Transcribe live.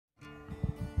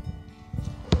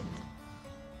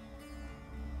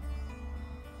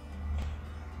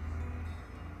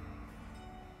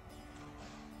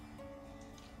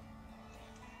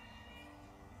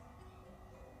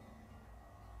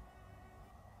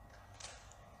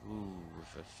Ooh,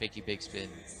 with a fakey big spin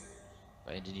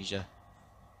by Indonesia.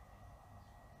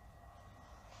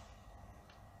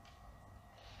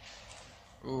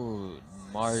 Ooh,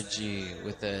 Margie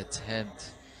with the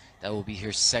attempt. That will be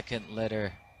her second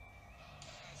letter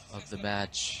of the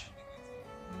match.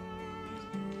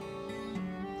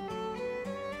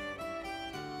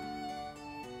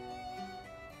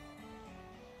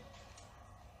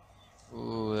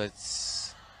 Ooh,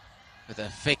 that's with a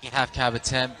fake half cab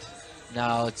attempt.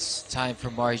 Now it's time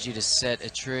for Margie to set a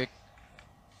trick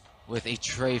with a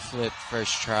tray flip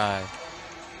first try.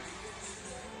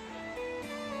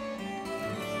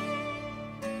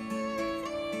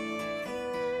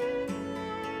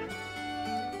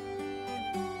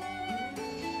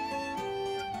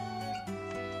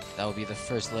 That will be the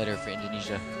first letter for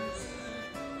Indonesia.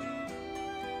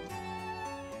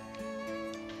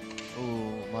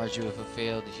 Ooh, Margie with a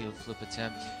failed heel flip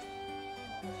attempt.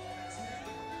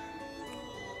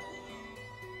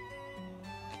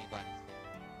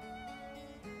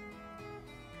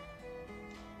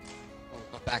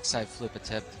 A backside flip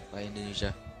attempt by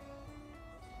Indonesia.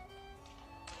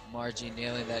 Margie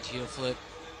nailing that heel flip.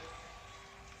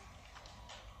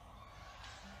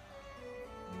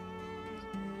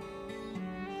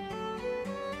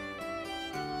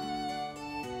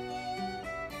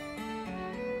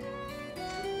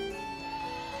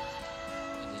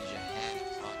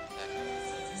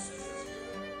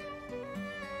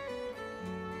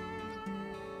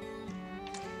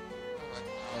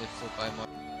 Flip by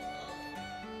Margie.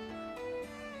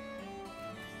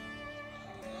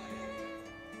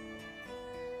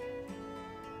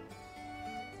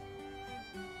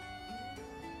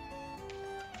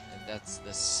 And that's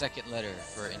the second letter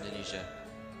for Indonesia.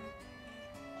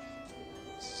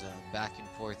 It's a back and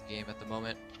forth game at the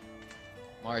moment.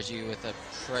 Margie with a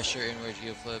pressure inward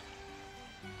heel flip.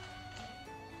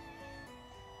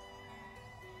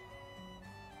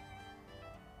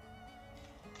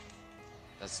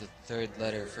 That's the third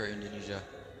letter for Indonesia.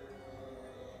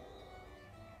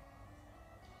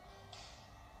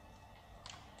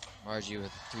 Margie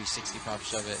with 360 pop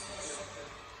shove it.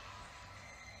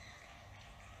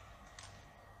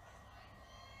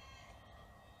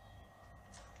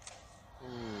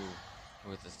 Ooh,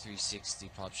 with a 360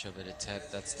 pop shove it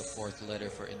attempt. That's the fourth letter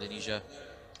for Indonesia.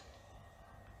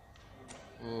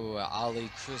 Ooh, Ali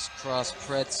crisscross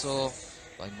pretzel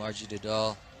by Margielyn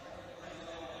Didal.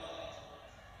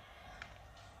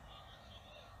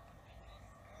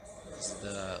 This is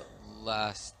the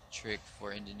last trick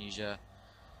for Indonesia.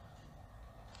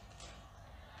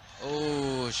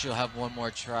 Oh, she'll have one more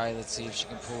try. Let's see if she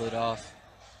can pull it off.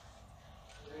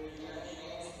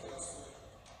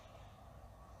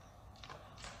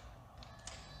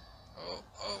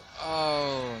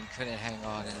 Oh, and couldn't hang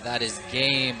on. And that is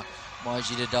game.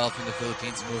 Margielyn Didal from the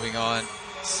Philippines moving on.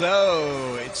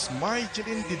 So, it's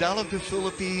Margielyn Didal of the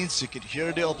Philippines. You can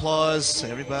hear the applause.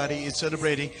 Everybody is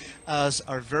celebrating as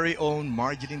our very own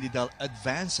Margielyn Didal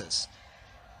advances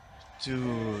to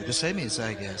the semis,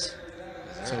 I guess.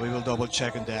 So we will double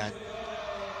check on that.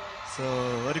 So,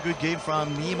 what a good game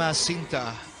from Nyimas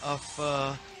Cinta of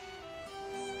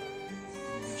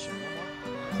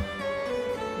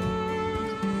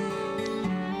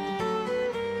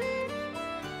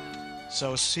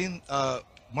So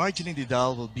Margielyn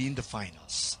Didal will be in the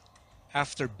finals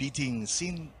after beating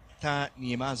Cinta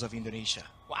Nyimas of Indonesia.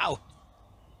 Wow!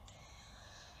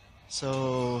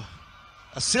 So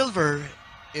a silver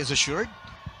is assured,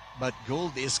 but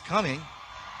gold is coming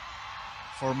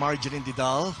for Margielyn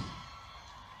Didal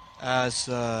as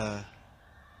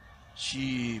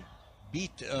she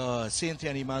beat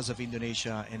Cinta Nyimas of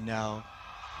Indonesia, and now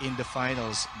in the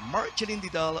finals, Margielyn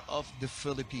Didal of the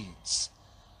Philippines.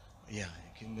 Yeah,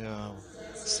 you can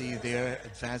see their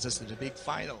advances to the big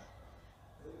final.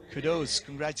 Kudos,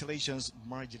 congratulations,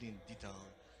 Margielyn Didal.